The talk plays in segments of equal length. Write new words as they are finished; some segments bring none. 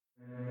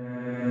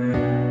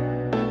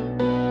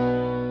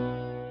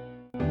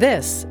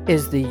This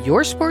is the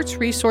Your Sports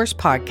Resource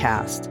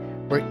Podcast,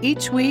 where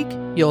each week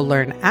you'll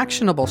learn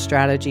actionable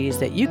strategies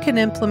that you can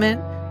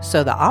implement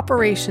so the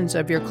operations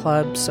of your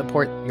club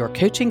support your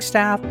coaching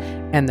staff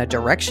and the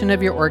direction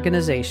of your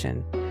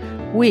organization.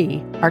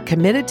 We are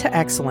committed to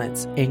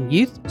excellence in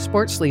youth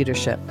sports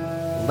leadership.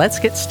 Let's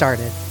get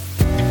started.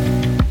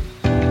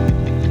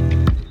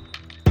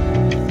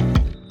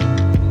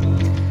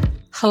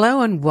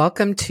 Hello and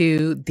welcome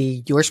to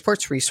the Your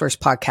Sports Resource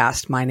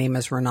Podcast. My name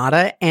is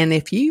Renata, and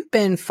if you've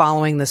been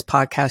following this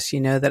podcast,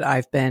 you know that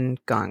I've been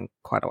gone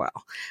quite a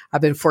while. I've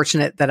been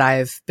fortunate that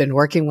I've been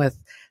working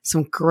with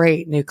some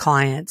great new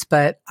clients,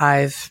 but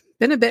I've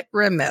been a bit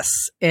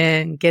remiss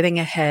in getting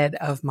ahead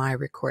of my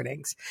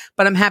recordings.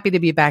 But I'm happy to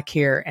be back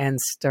here and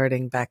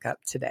starting back up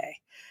today.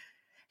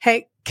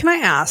 Hey, can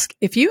I ask,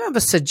 if you have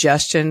a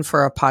suggestion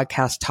for a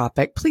podcast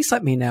topic, please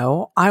let me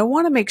know. I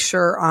want to make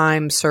sure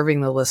I'm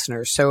serving the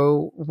listeners.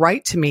 So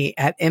write to me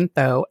at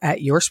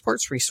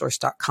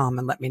info@yoursportsresource.com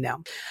and let me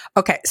know.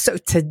 Okay, so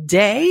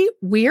today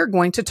we are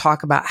going to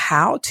talk about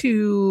how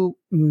to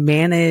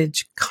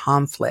manage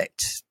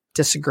conflict,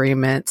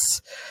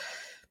 disagreements,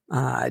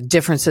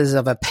 differences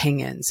of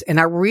opinions.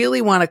 And I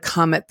really want to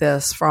come at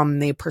this from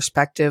the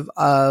perspective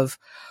of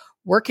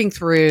working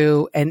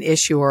through an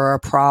issue or a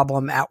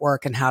problem at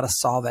work and how to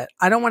solve it.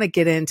 I don't want to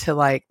get into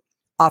like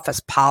office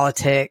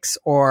politics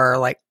or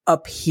like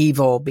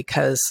upheaval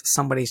because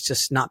somebody's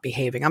just not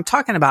behaving. I'm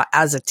talking about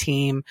as a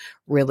team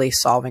really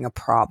solving a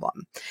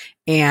problem.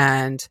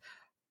 And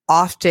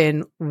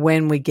often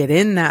when we get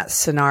in that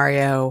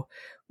scenario,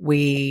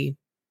 there's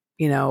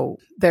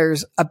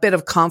a bit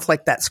of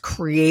conflict that's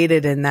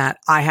created in that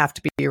I have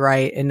to be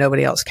right and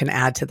nobody else can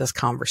add to this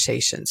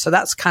conversation. So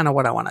that's kind of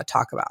what I want to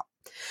talk about.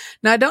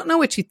 Now, I don't know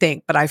what you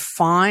think, but I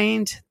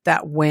find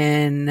that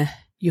when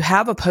you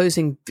have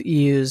opposing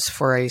views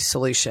for a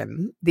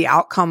solution, the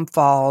outcome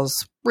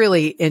falls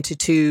really into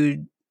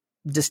two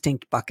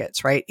distinct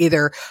buckets, right?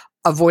 Either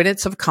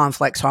avoidance of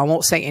conflict, so I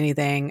won't say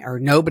anything or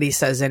nobody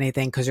says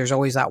anything because there's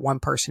always that one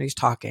person who's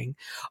talking,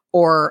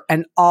 or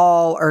an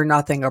all or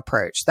nothing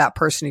approach. That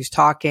person who's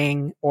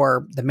talking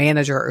or the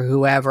manager or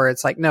whoever,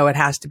 it's like, no, it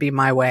has to be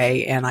my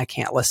way and I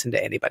can't listen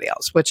to anybody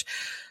else, which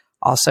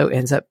also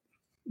ends up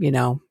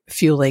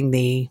fueling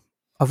the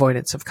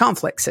avoidance of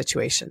conflict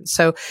situation.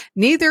 So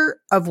neither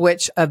of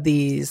which of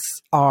these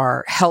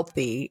are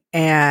healthy,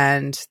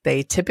 and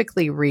they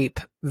typically reap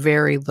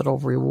very little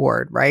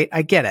reward, right?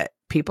 I get it.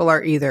 People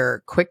are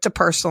either quick to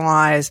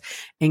personalize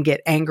and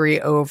get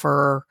angry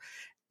over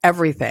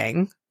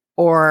everything,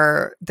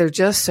 or they're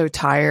just so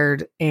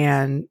tired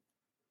and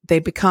they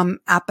become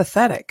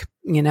apathetic.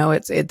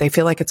 They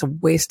feel like it's a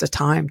waste of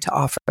time to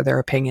offer their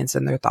opinions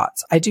and their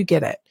thoughts. I do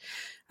get it.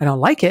 I don't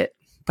like it,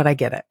 but I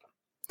get it.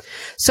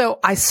 So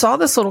I saw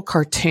this little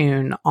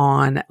cartoon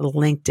on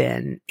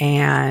LinkedIn,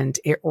 and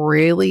it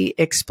really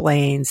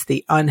explains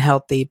the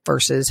unhealthy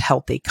versus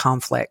healthy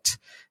conflict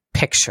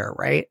picture,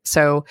 right?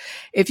 So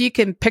if you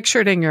can picture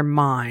it in your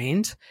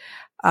mind,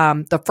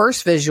 the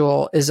first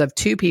visual is of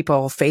two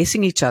people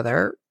facing each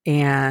other,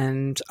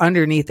 and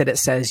underneath it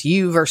says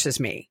you versus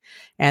me.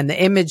 And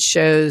the image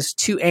shows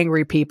two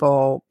angry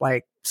people,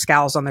 like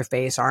scowls on their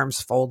face,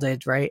 arms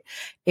folded, right?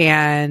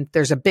 And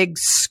there's a big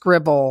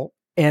scribble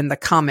in the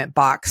comment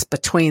box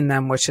between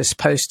them, which is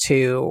supposed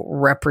to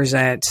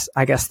represent,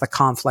 I guess, the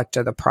conflict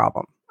or the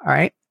problem. All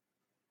right.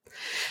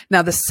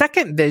 Now, the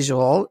second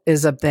visual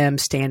is of them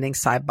standing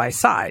side by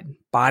side,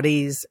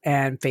 bodies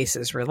and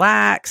faces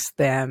relaxed,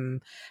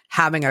 them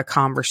having a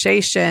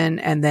conversation.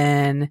 And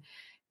then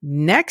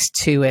next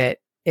to it,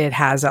 it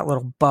has that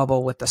little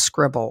bubble with the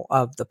scribble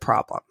of the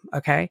problem.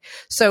 Okay.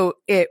 So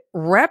it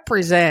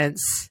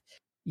represents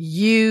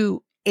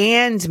you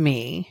and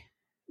me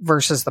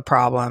versus the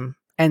problem,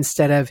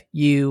 instead of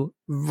you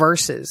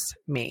versus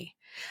me.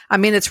 I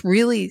mean, it's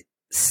really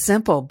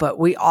simple, but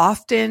we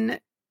often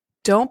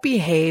don't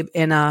behave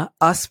in a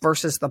us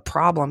versus the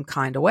problem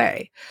kind of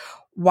way.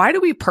 Why do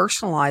we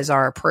personalize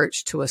our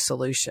approach to a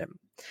solution?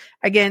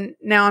 Again,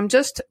 now I'm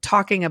just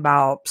talking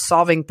about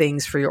solving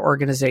things for your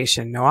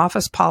organization, no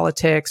office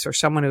politics or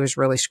someone who is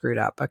really screwed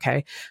up,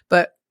 okay?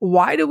 But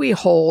why do we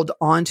hold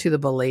on to the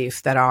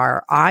belief that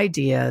our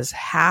ideas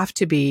have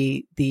to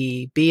be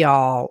the be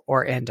all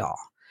or end all?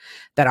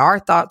 That our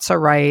thoughts are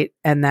right,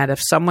 and that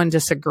if someone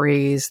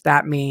disagrees,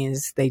 that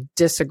means they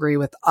disagree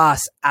with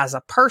us as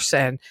a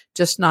person,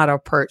 just not an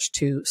approach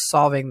to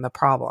solving the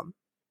problem.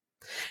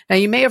 Now,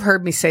 you may have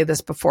heard me say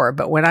this before,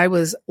 but when I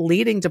was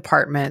leading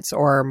departments,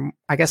 or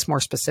I guess more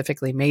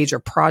specifically major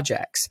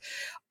projects,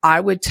 I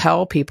would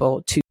tell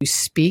people to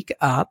speak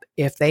up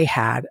if they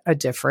had a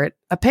different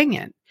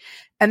opinion.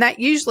 And that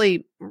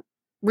usually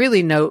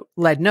really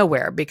led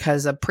nowhere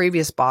because of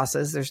previous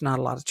bosses. There's not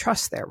a lot of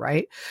trust there,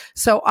 right?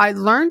 So I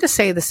learned to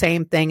say the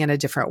same thing in a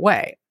different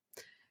way.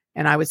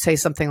 And I would say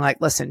something like,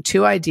 listen,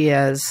 two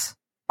ideas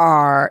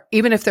are,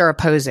 even if they're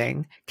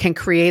opposing, can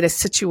create a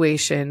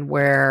situation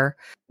where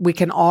we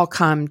can all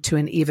come to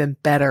an even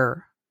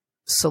better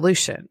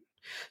solution.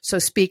 So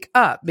speak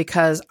up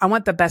because I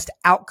want the best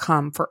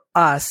outcome for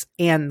us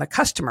and the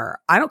customer.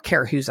 I don't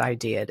care whose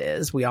idea it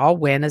is. We all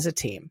win as a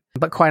team.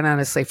 But quite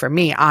honestly, for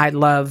me, I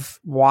love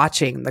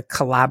watching the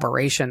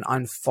collaboration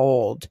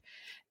unfold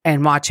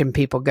and watching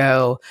people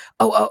go,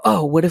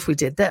 oh, what if we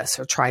did this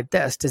or tried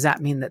this? Does that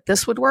mean that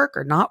this would work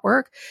or not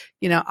work?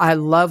 I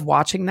love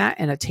watching that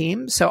in a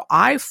team. So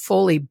I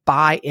fully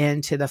buy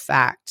into the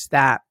fact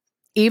that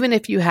even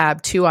if you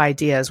have two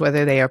ideas,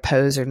 whether they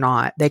oppose or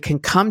not, they can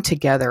come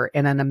together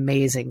in an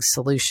amazing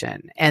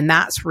solution. And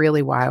that's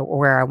really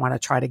where I want to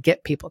try to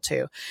get people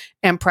to.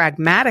 And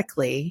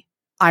pragmatically,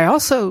 I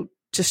also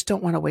just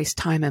don't want to waste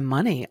time and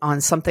money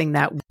on something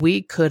that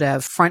we could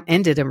have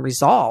front-ended and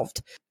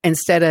resolved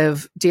instead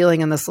of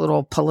dealing in this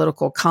little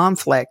political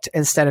conflict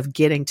instead of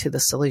getting to the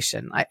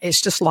solution.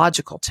 It's just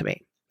logical to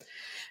me.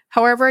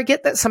 However, I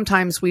get that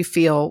sometimes we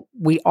feel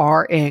we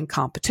are in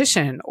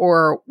competition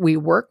or we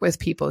work with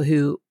people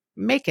who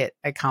make it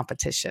a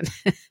competition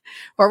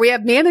or we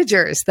have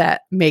managers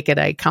that make it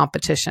a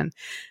competition.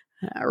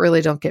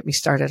 Really don't get me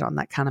started on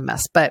that kind of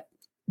mess. But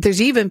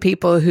there's even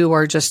people who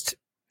are just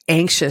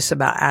anxious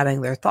about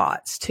adding their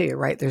thoughts too,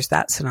 right? There's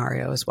that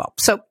scenario as well.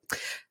 So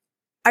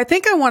I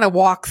think I want to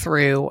walk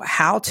through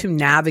how to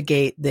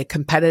navigate the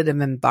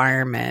competitive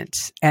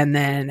environment and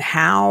then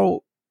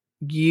how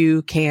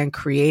you can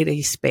create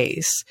a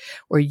space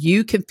where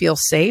you can feel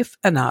safe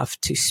enough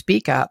to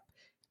speak up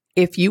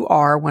if you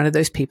are one of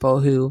those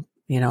people who,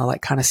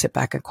 kind of sit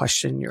back and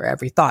question your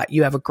every thought.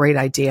 You have a great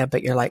idea,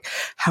 but you're like,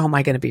 how am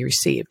I going to be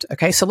received?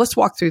 Okay. So let's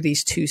walk through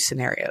these two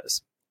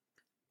scenarios.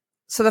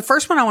 So the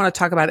first one I want to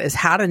talk about is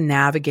how to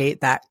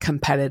navigate that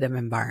competitive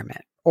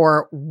environment,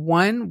 or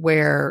one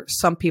where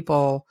some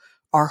people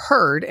are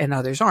heard and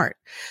others aren't.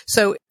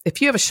 So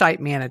if you have a shite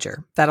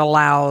manager that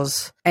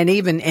allows and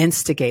even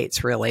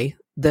instigates really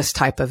this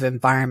type of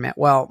environment,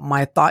 well,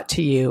 my thought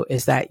to you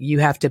is that you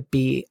have to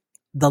be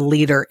the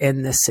leader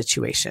in this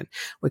situation.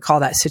 We call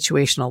that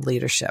situational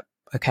leadership.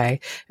 Okay.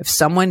 If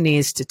someone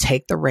needs to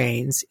take the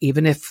reins,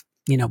 even if,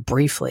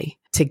 briefly,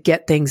 to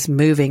get things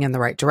moving in the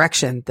right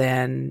direction,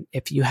 then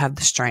if you have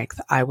the strength,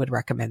 I would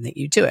recommend that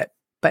you do it.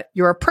 But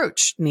your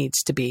approach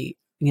needs to be,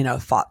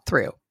 thought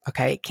through.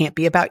 Okay. It can't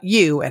be about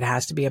you. It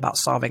has to be about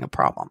solving a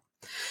problem,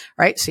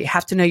 right? So you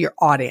have to know your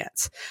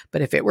audience.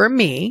 But if it were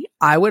me,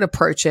 I would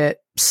approach it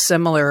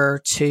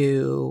similar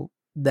to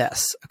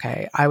this.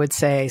 Okay. I would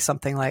say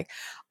something like,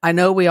 I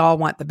know we all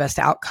want the best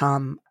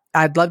outcome.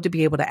 I'd love to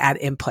be able to add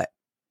input.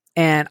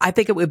 And I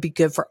think it would be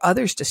good for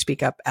others to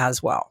speak up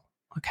as well.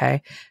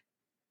 Okay.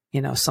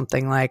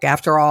 Something like,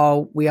 after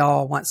all, we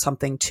all want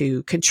something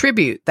to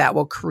contribute that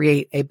will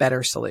create a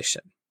better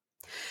solution.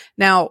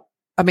 Now,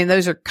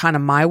 those are kind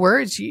of my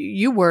words.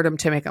 You word them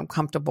to make them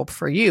comfortable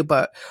for you.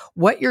 But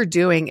what you're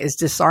doing is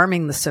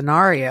disarming the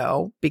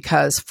scenario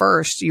because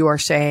first you are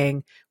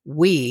saying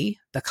we,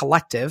 the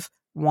collective,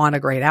 want a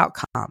great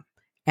outcome.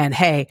 And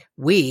hey,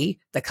 we,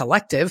 the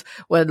collective,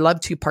 would love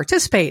to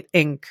participate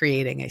in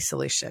creating a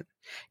solution.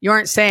 You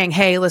aren't saying,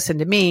 hey, listen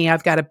to me.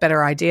 I've got a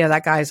better idea.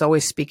 That guy's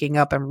always speaking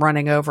up and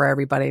running over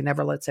everybody,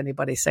 never lets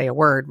anybody say a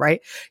word,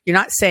 right? You're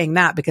not saying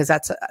that because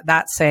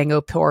that's saying,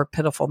 oh, poor,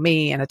 pitiful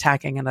me and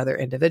attacking another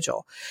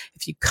individual.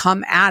 If you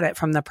come at it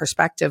from the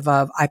perspective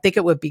of, I think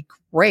it would be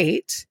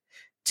great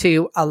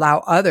to allow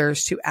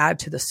others to add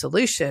to the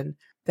solution,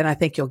 then I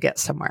think you'll get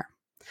somewhere.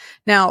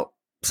 Now,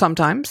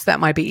 sometimes that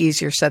might be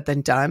easier said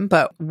than done,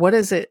 but what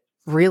is it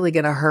really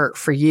going to hurt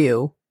for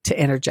you to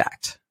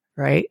interject,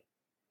 right?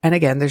 And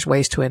again, there's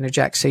ways to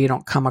interject so you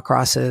don't come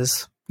across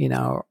as,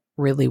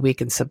 really weak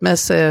and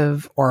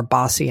submissive or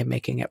bossy and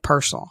making it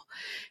personal.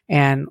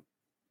 And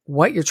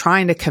what you're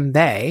trying to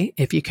convey,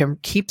 if you can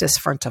keep this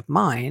front of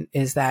mind,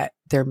 is that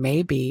there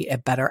may be a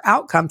better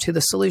outcome to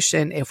the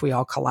solution if we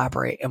all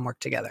collaborate and work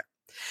together.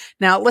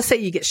 Now, let's say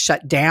you get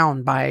shut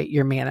down by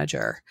your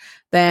manager,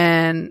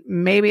 then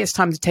maybe it's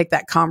time to take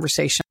that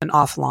conversation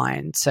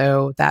offline.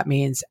 So that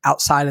means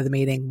outside of the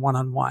meeting,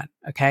 one-on-one.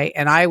 Okay.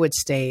 And I would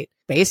state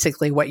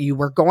basically what you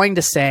were going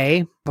to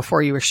say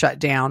before you were shut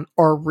down,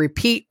 or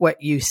repeat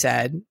what you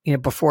said,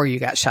 before you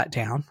got shut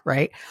down.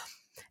 Right.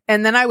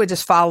 And then I would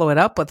just follow it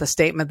up with a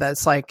statement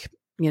that's like,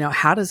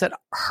 how does it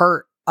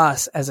hurt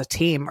us as a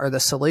team or the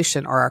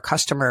solution or our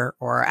customer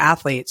or our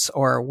athletes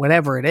or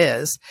whatever it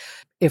is,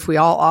 if we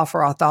all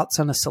offer our thoughts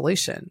on a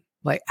solution?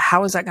 Like,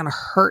 how is that going to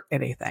hurt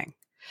anything?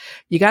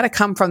 You got to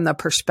come from the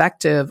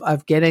perspective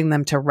of getting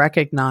them to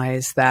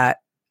recognize that,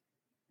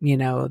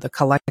 the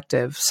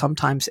collective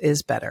sometimes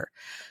is better.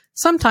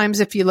 Sometimes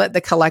if you let the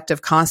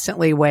collective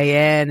constantly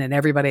weigh in and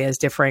everybody has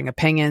differing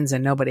opinions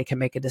and nobody can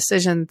make a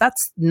decision,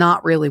 that's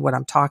not really what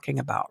I'm talking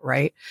about,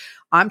 right?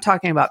 I'm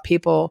talking about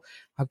people,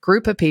 a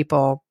group of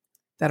people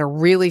that are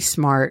really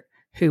smart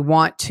who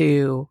want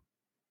to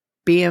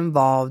be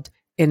involved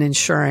in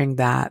ensuring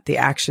that the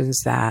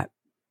actions that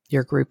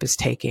your group is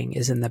taking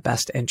is in the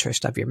best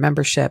interest of your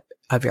membership,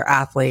 of your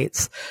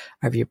athletes,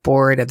 of your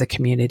board, of the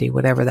community,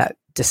 whatever that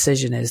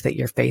decision is that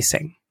you're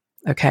facing.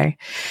 Okay.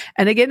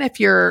 And again, if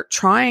you're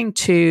trying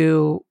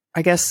to,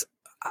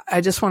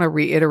 I just want to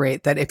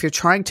reiterate that if you're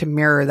trying to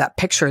mirror that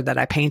picture that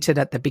I painted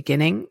at the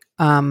beginning,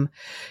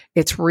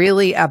 it's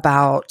really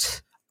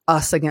about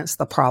us against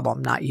the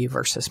problem, not you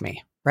versus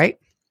me, right?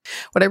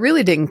 What I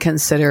really didn't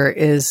consider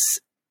is,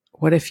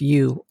 what if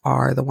you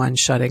are the one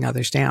shutting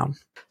others down?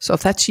 So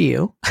if that's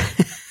you,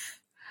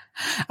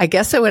 I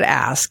guess I would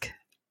ask,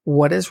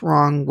 what is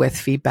wrong with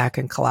feedback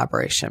and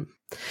collaboration?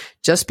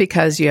 Just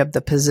because you have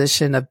the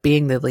position of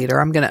being the leader,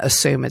 I'm going to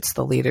assume it's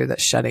the leader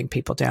that's shutting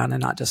people down and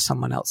not just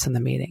someone else in the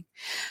meeting.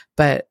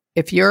 But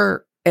if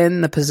you're in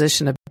the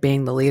position of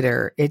being the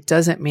leader, it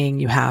doesn't mean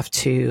you have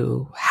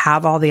to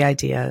have all the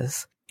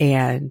ideas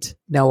and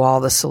know all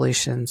the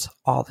solutions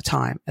all the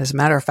time. As a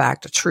matter of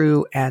fact, a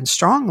true and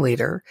strong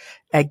leader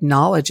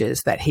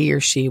acknowledges that he or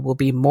she will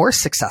be more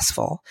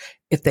successful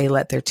if they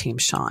let their team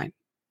shine.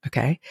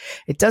 Okay.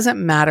 It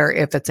doesn't matter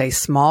if it's a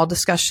small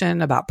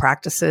discussion about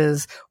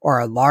practices or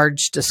a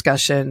large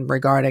discussion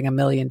regarding $1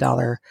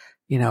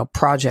 million,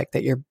 project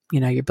that you're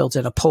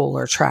building a pool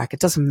or a track.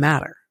 It doesn't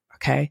matter.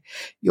 Okay.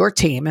 Your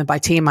team, and by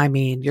team, I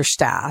mean your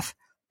staff,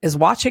 is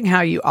watching how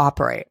you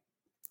operate.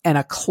 And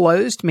a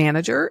closed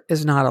manager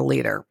is not a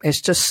leader. It's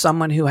just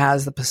someone who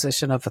has the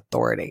position of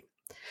authority.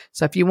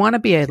 So if you want to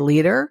be a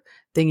leader,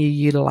 then you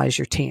utilize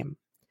your team.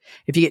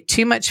 If you get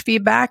too much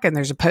feedback and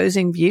there's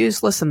opposing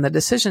views, listen, the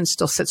decision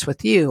still sits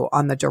with you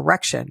on the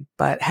direction.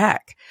 But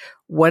heck,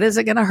 what is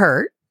it going to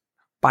hurt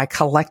by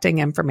collecting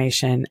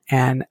information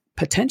and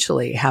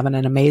potentially having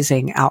an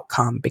amazing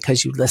outcome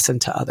because you listen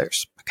to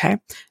others? Okay.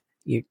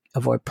 You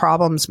avoid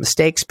problems,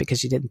 mistakes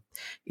because you didn't,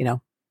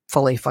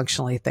 fully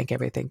functionally think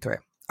everything through.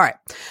 All right.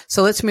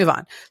 So let's move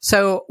on.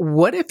 So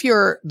what if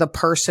you're the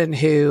person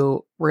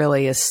who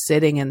really is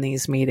sitting in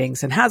these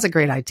meetings and has a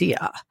great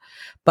idea,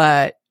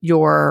 but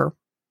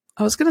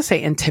I was going to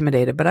say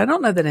intimidated, but I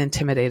don't know that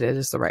intimidated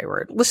is the right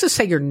word. Let's just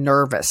say you're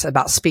nervous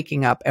about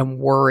speaking up and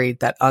worried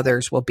that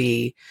others will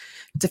be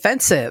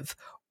defensive,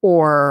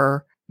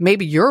 or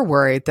maybe you're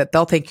worried that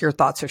they'll think your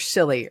thoughts are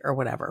silly or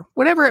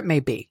whatever it may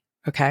be.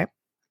 Okay.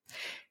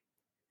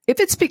 If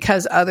it's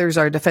because others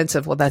are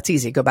defensive, well, that's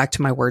easy. Go back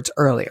to my words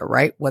earlier,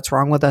 right? What's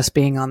wrong with us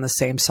being on the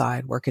same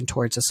side, working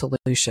towards a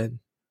solution,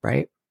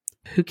 right?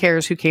 Who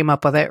cares who came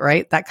up with it,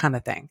 right? That kind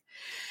of thing.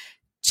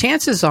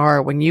 Chances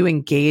are when you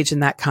engage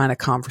in that kind of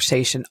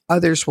conversation,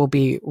 others will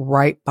be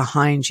right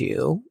behind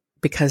you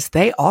because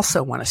they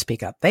also want to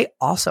speak up. They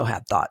also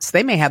have thoughts.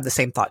 They may have the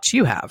same thoughts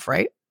you have,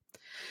 right?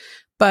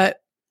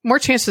 But more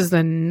chances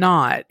than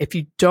not, if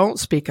you don't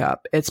speak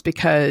up, it's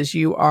because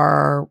you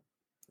are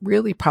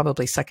really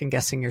probably second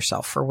guessing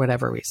yourself for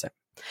whatever reason.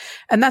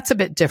 And that's a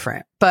bit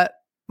different. But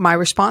my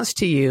response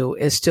to you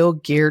is still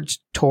geared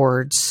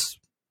towards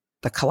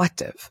the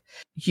collective.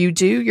 You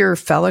do your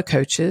fellow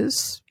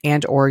coaches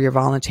and or your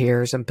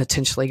volunteers and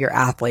potentially your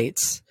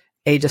athletes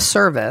a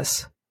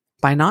disservice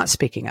by not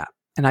speaking up.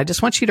 And I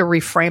just want you to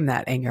reframe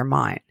that in your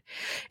mind.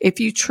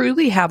 If you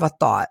truly have a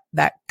thought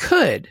that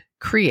could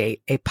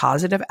create a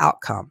positive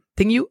outcome,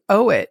 then you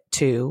owe it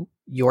to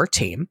your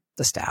team,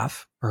 the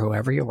staff, or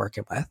whoever you're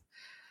working with,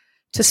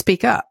 to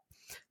speak up.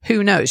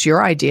 Who knows?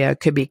 Your idea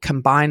could be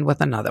combined with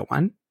another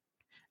one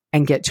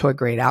and get to a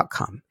great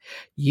outcome.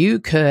 You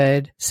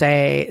could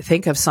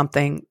think of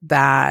something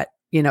that,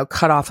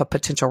 cut off a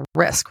potential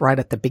risk right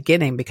at the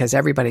beginning because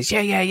everybody's,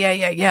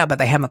 yeah, but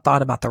they haven't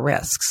thought about the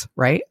risks,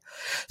 right?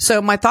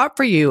 So my thought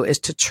for you is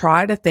to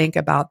try to think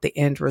about the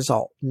end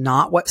result,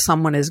 not what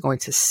someone is going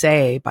to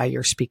say by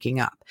your speaking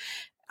up.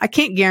 I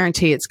can't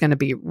guarantee it's going to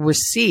be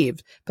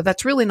received, but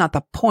that's really not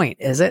the point,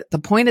 is it? The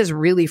point is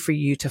really for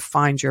you to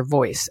find your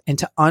voice and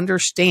to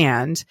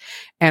understand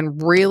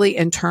and really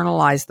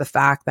internalize the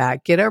fact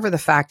that, get over the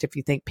fact if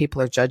you think people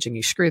are judging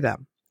you, screw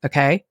them.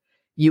 Okay.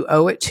 You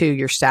owe it to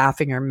your staff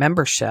and your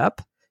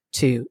membership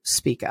to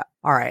speak up.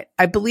 All right.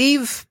 I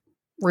believe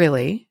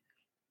really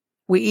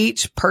we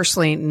each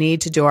personally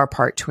need to do our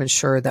part to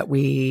ensure that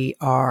we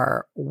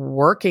are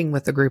working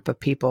with a group of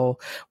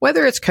people,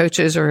 whether it's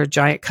coaches or a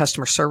giant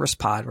customer service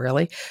pod,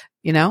 really,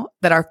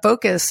 that our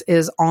focus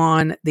is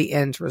on the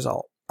end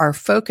result. Our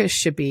focus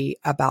should be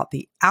about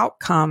the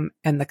outcome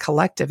and the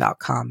collective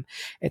outcome.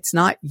 It's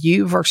not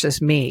you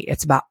versus me.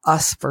 It's about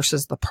us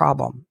versus the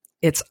problem.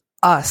 It's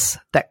us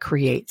that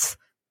creates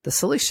the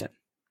solution.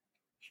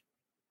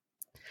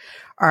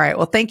 All right.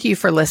 Well, thank you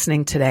for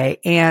listening today.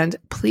 And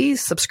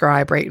please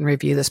subscribe, rate, and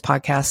review this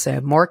podcast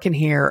so more can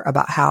hear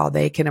about how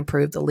they can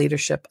improve the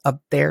leadership of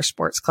their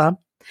sports club.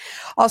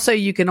 Also,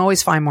 you can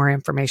always find more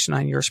information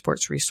on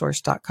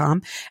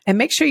yoursportsresource.com, and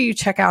make sure you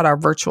check out our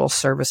virtual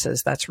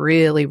services. That's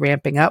really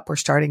ramping up. We're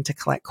starting to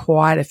collect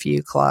quite a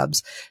few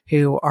clubs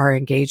who are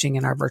engaging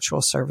in our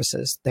virtual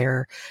services.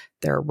 They're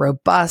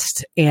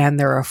robust and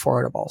they're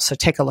affordable. So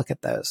take a look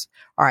at those.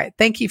 All right.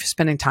 Thank you for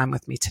spending time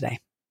with me today.